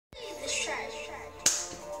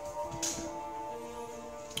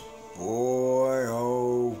Boy,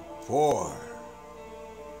 oh boy.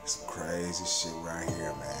 Some crazy shit right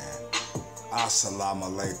here, man. Assalamu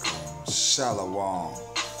alaikum. Shalom.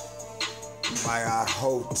 My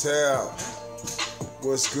hotel.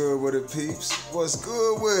 What's good with it, peeps? What's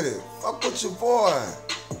good with it? Fuck with your boy.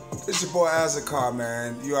 It's your boy Azakar,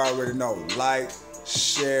 man. You already know. Like,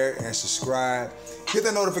 share, and subscribe. Hit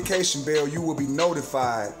the notification bell. You will be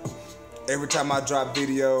notified every time I drop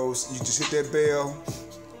videos. You just hit that bell.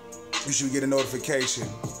 You should get a notification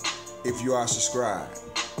if you are subscribed.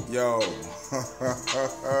 Yo,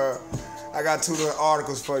 I got 2 little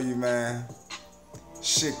articles for you, man.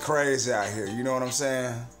 Shit crazy out here, you know what I'm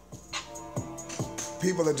saying?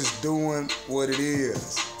 People are just doing what it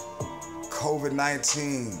is.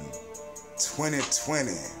 COVID-19,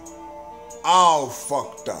 2020, all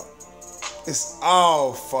fucked up. It's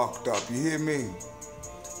all fucked up, you hear me?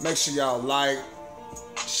 Make sure y'all like,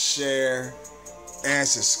 share, and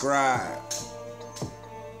subscribe.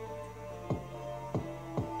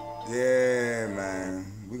 Yeah, man.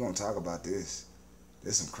 We're gonna talk about this.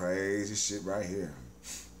 There's some crazy shit right here.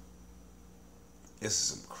 This is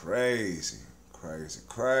some crazy.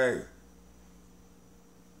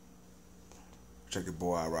 Check your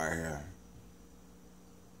boy out right here.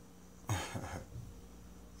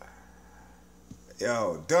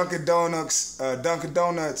 Yo, Dunkin' Donuts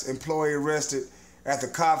employee arrested after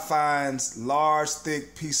cop finds large,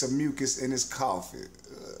 thick piece of mucus in his coffee.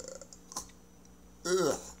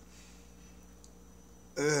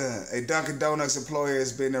 A Dunkin' Donuts employee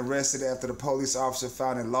has been arrested after the police officer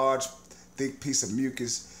found a large, thick piece of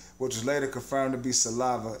mucus, which was later confirmed to be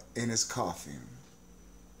saliva, in his coffee.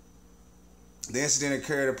 The incident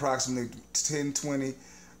occurred approximately 10:20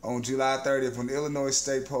 on July 30th when the Illinois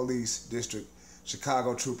State Police District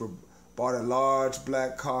Chicago trooper bought a large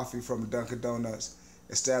black coffee from a Dunkin' Donuts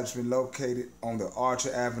establishment located on the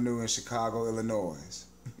Archer Avenue in Chicago, Illinois.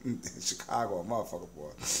 Chicago, a motherfucker,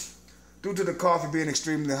 boy. Due to the coffee being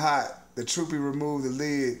extremely hot, the trooper removed the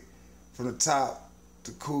lid from the top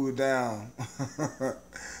to cool it down.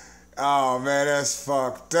 Oh, man, that's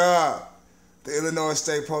fucked up. The Illinois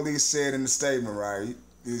State Police said in the statement, right?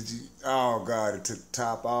 Oh, God, it took the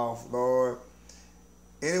top off, Lord.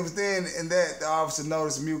 And it was then in that the officer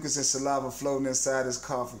noticed mucus and saliva floating inside his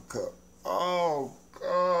coffee cup. Oh,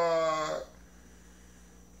 God.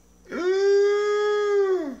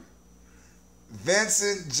 Ooh.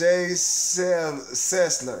 Vincent J.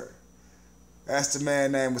 Sessler. That's the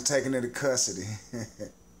man's name, was taken into custody.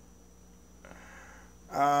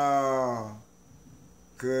 Oh,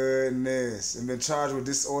 goodness. And been charged with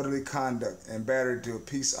disorderly conduct and battery to a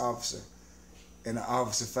peace officer. And the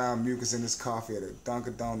officer found mucus in his coffee at a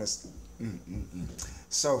Dunkin' Donuts.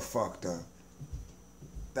 So fucked up.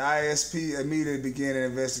 The ISP immediately began an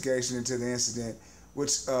investigation into the incident,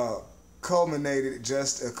 which culminated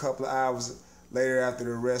just a couple of hours later after the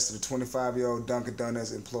arrest of the 25-year-old Dunkin'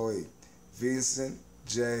 Donuts employee, Vincent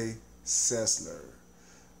J. Sessler.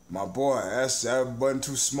 My boy, that wasn't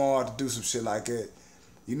too smart to do some shit like that.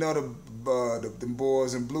 You know them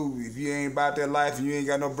boys in blue, if you ain't about that life and you ain't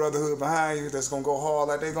got no brotherhood behind you that's gonna go hard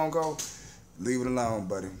like they gonna go, leave it alone,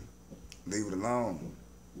 buddy. Leave it alone.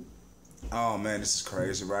 Oh, man, this is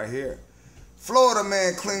crazy right here. Florida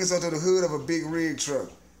man clings onto the hood of a big rig truck.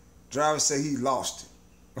 Driver say he lost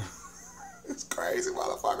it. It's crazy,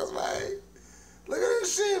 motherfuckers, man. Look at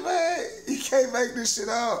this shit, man. You can't make this shit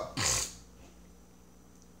up.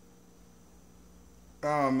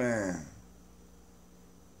 Oh, man.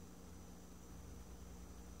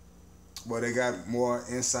 Well, they got more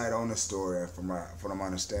insight on the story from what I'm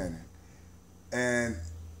understanding. And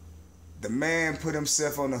the man put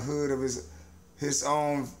himself on the hood of his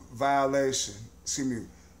own volition,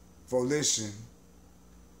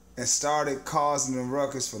 and started causing a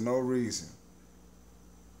ruckus for no reason.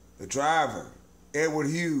 The driver, Edward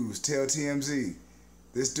Hughes, tell TMZ,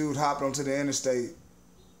 this dude hopped onto the interstate,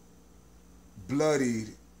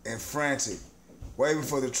 bloodied and frantic, waiting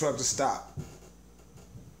for the truck to stop.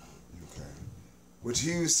 Okay. Which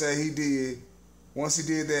Hughes said he did. Once he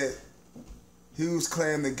did that, Hughes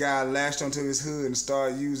claimed the guy lashed onto his hood and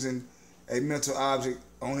started using a mental object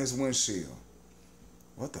on his windshield.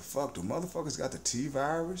 What the fuck? Do motherfuckers got the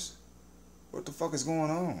T-virus? What the fuck is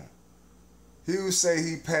going on? Hughes say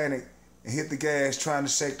he panicked and hit the gas trying to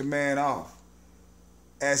shake the man off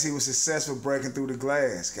as he was successful breaking through the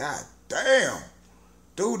glass. God damn.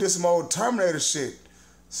 Dude, this some old Terminator shit.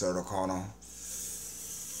 Sarah Connor.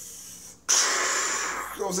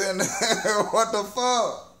 You know what I'm saying? What the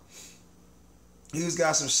fuck? Hughes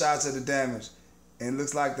got some shots of the damage, and it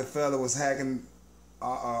looks like the fella was hacking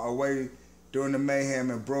away during the mayhem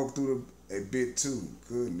and broke through a bit too.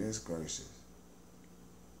 Goodness gracious.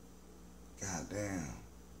 God damn.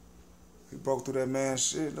 He broke through that man's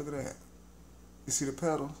shit. Look at that. You see the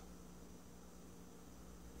pedals?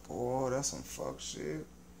 Boy, that's some fuck shit.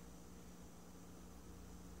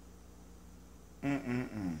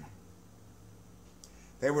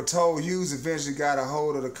 They were told Hughes eventually got a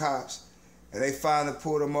hold of the cops, and they finally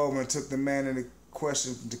pulled him over and took the man into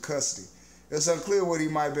question into custody. It's unclear what he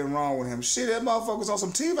might have been wrong with him. Shit, that motherfucker was on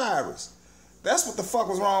some T-virus. That's what the fuck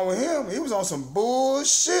was wrong with him. He was on some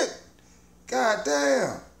bullshit. God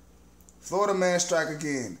damn. Florida man strike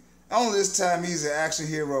again. Only this time he's in action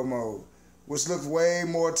hero mode, which looks way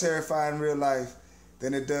more terrifying in real life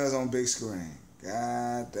than it does on big screen.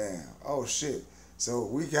 God damn. Oh shit. So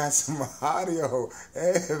we got some audio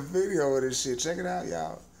and video of this shit. Check it out,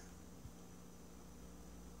 y'all.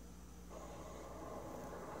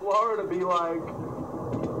 Florida be like,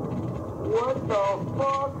 what the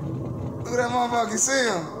fuck? Look at that motherfucker, you see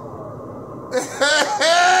him?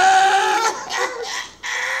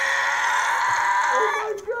 Oh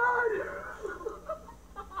my god!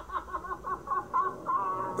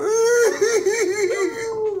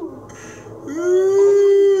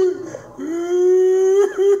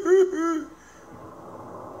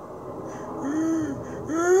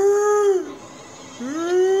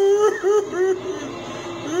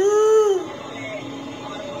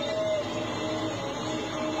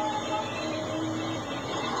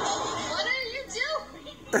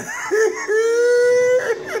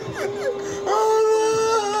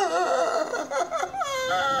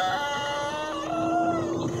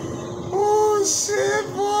 Oh shit,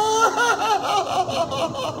 boy!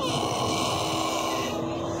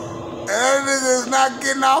 That nigga is not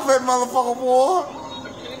getting off that motherfucker, boy.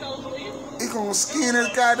 He gonna skin his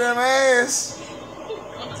goddamn ass,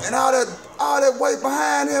 and all that weight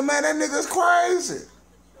behind him, man. That nigga's crazy.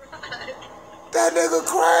 That nigga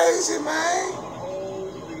crazy, man.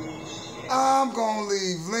 I'm gonna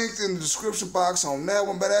leave links in the description box on that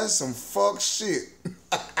one, but that's some fuck shit.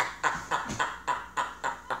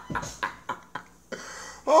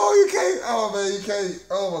 Oh, you can't. Oh, man, you can't.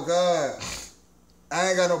 Oh, my God. I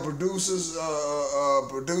ain't got no producer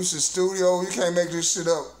studio. You can't make this shit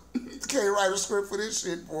up. You can't write a script for this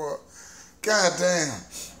shit, boy. God damn.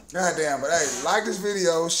 God damn. But, hey, like this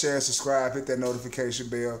video, share, subscribe, hit that notification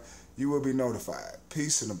bell. You will be notified.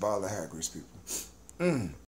 Peace and a ball of hackers, people.